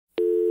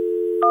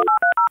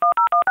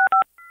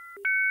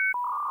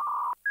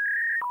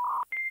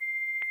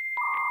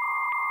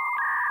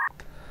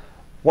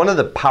One of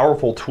the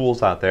powerful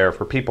tools out there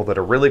for people that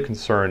are really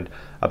concerned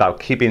about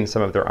keeping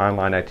some of their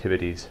online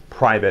activities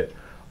private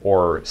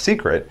or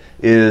secret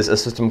is a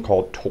system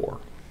called Tor.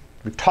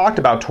 We've talked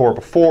about Tor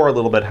before, a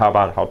little bit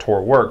about how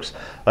Tor works.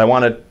 But I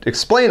want to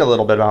explain a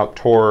little bit about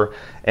Tor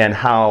and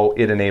how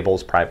it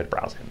enables private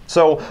browsing.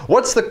 So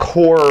what's the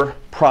core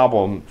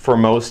problem for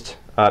most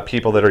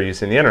people that are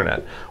using the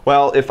internet?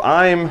 Well, if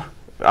I've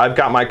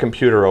got my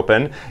computer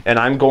open and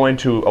I'm going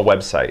to a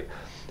website,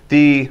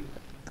 the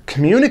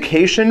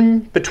communication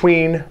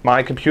between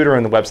my computer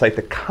and the website,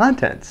 the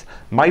contents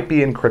might be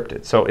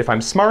encrypted. So if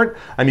I'm smart,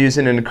 I'm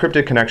using an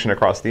encrypted connection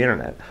across the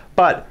internet.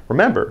 But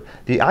remember,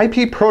 the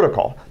IP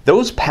protocol,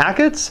 those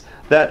packets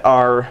that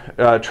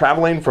are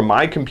traveling from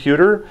my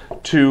computer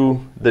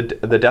to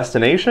the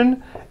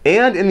destination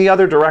and in the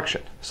other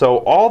direction. So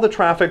all the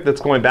traffic that's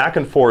going back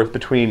and forth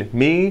between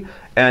me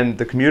and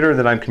the computer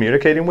that I'm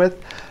communicating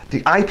with,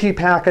 the IP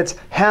packets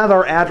have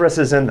our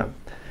addresses in them.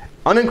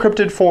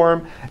 Unencrypted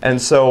form,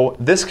 and so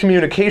this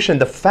communication,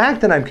 the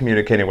fact that I'm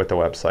communicating with the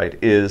website,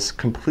 is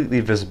completely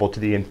visible to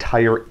the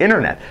entire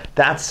internet.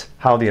 That's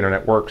how the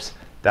internet works.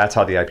 That's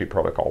how the IP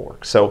protocol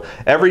works. So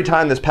every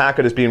time this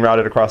packet is being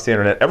routed across the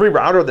internet, every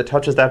router that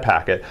touches that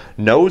packet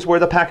knows where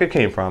the packet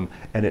came from,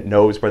 and it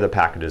knows where the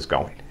packet is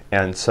going.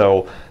 And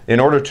so in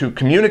order to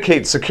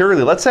communicate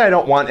securely, let's say I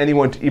don't want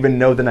anyone to even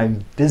know that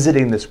I'm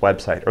visiting this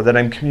website or that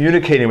I'm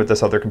communicating with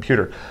this other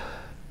computer.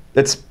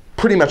 It's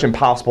pretty much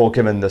impossible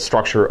given the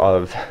structure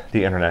of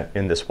the internet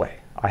in this way.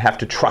 I have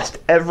to trust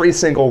every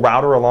single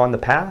router along the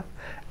path,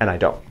 and I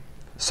don't.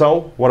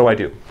 So what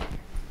do?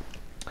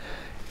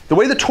 The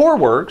way the Tor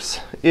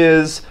works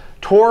is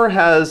Tor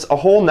has a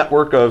whole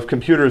network of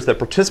computers that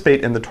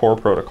participate in the Tor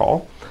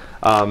protocol.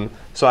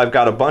 So I've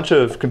got a bunch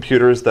of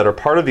computers that are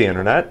part of the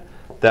internet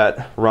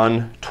that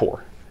run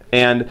Tor.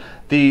 And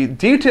the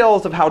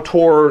details of how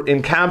Tor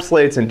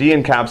encapsulates and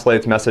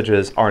de-encapsulates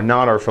messages are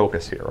not our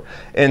focus here.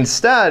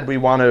 Instead, we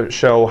want to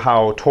show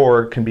how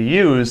Tor can be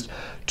used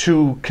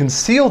to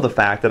conceal the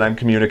fact that I'm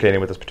communicating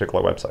with this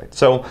particular website.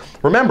 So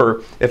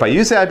remember, if I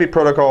use the IP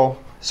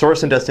protocol,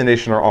 source and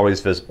destination are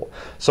always visible.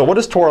 So what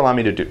does Tor allow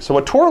me to do? So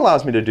what Tor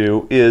allows me to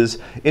do is,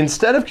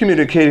 instead of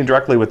communicating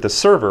directly with the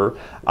server,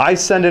 I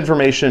send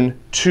information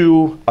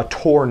to a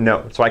Tor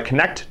node. So I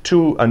connect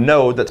to a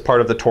node that's part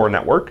of the Tor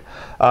network.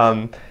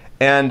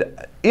 And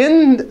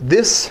in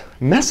this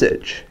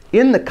message,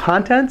 in the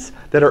contents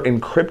that are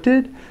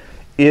encrypted,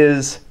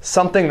 is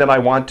something that I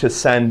want to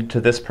send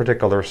to this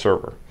particular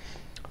server.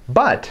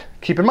 But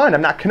keep in mind,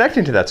 I'm not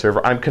connecting to that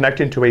server. I'm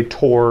connecting to a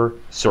Tor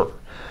server.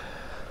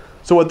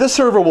 So what this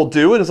server will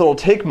do is it'll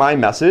take my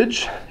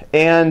message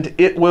and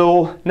it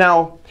will,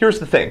 now here's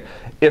the thing.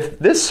 If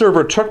this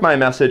server took my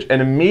message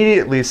and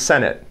immediately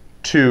sent it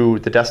to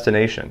the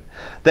destination,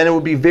 then it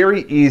would be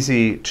very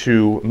easy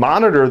to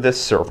monitor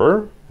this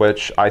server,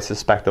 which I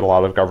suspect that a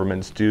lot of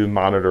governments do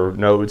monitor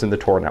nodes in the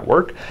Tor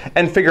network,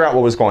 and figure out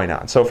what was going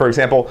on. So for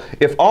example,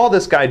 if all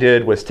this guy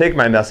did was take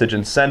my message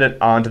and send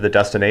it on to the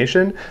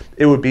destination,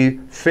 it would be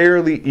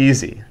fairly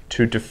easy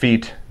to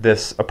defeat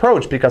this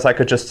approach, because I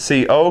could just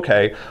see, oh,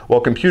 okay, well,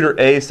 computer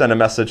A sent a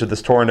message to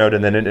this Tor node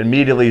and then it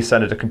immediately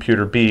sent it to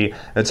computer B,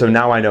 and so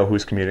now I know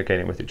who's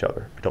communicating with each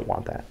other. I don't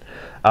want that.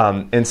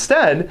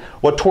 Instead,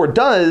 what Tor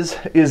does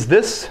is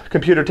this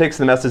computer takes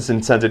the message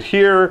and sends it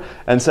here,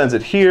 and sends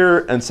it here,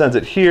 and sends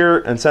it here,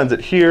 and sends it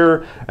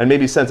here, and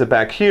maybe sends it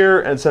back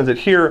here, and sends it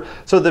here.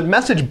 So the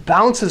message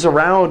bounces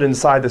around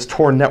inside this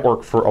Tor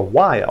network for a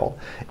while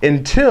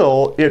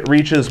until it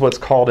reaches what's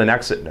called an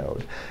exit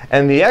node.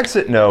 And the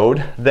exit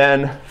node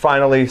then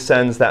finally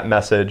sends that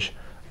message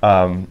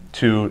to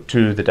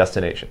the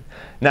destination.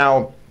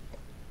 Now,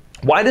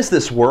 why does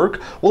this work?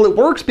 Well, it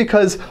works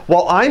because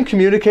while I'm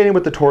communicating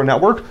with the Tor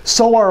network,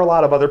 so are a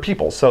lot of other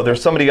people. So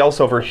there's somebody else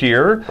over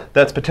here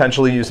that's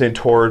potentially using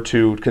Tor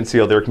to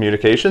conceal their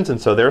communications, and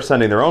so they're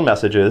sending their own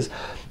messages.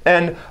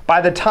 And by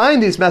the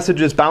time these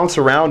messages bounce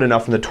around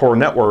enough in the Tor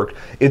network,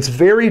 it's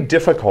very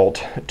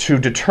difficult to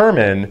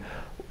determine.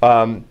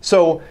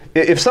 So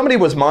if somebody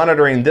was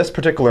monitoring this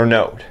particular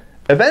node,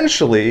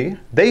 eventually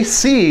they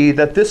see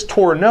that this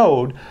Tor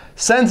node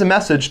sends a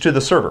message to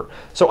the server.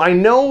 So I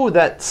know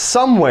that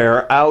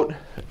somewhere out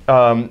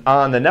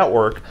on the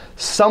network,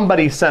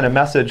 somebody sent a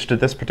message to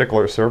this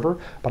particular server,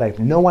 but I have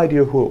no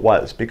idea who it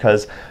was,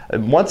 because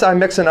once I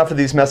mix enough of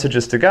these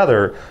messages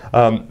together,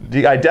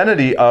 the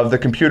identity of the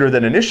computer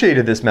that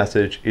initiated this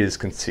message is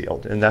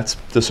concealed. And that's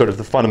the sort of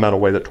the fundamental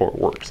way that Tor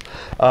works.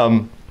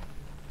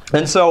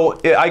 And so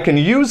I can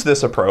use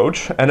this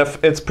approach, and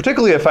if it's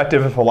particularly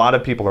effective if a lot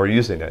of people are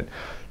using it,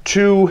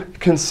 to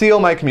conceal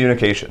my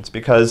communications,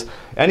 because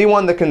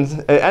anyone that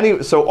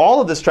can, so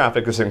all of this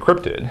traffic is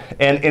encrypted,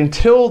 and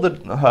until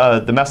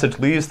the message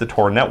leaves the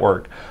Tor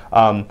network,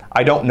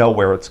 I don't know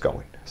where it's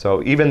going.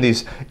 So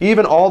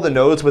even all the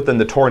nodes within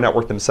the Tor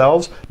network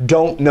themselves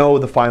don't know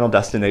the final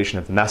destination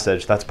of the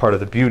message. That's part of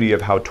the beauty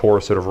of how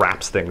Tor sort of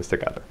wraps things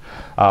together.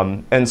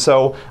 And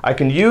so I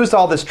can use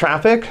all this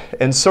traffic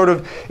and sort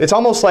of, it's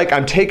almost like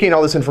I'm taking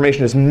all this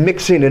information and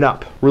mixing it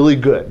up really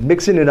good,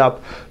 mixing it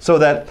up so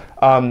that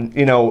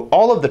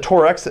all of the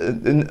Tor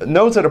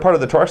nodes that are part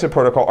of the Tor exit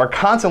protocol are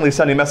constantly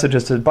sending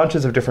messages to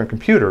bunches of different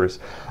computers,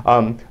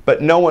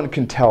 but no one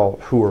can tell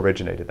who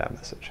originated that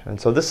message. And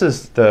so this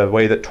is the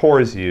way that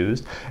Tor is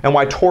used, and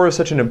why Tor is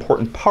such an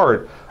important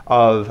part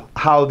of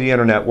how the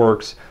internet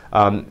works,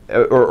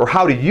 or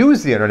how to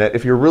use the internet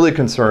if you're really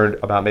concerned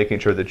about making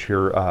sure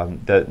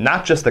that that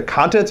not just the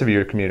contents of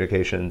your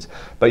communications,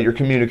 but your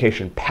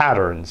communication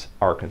patterns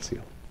are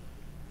concealed.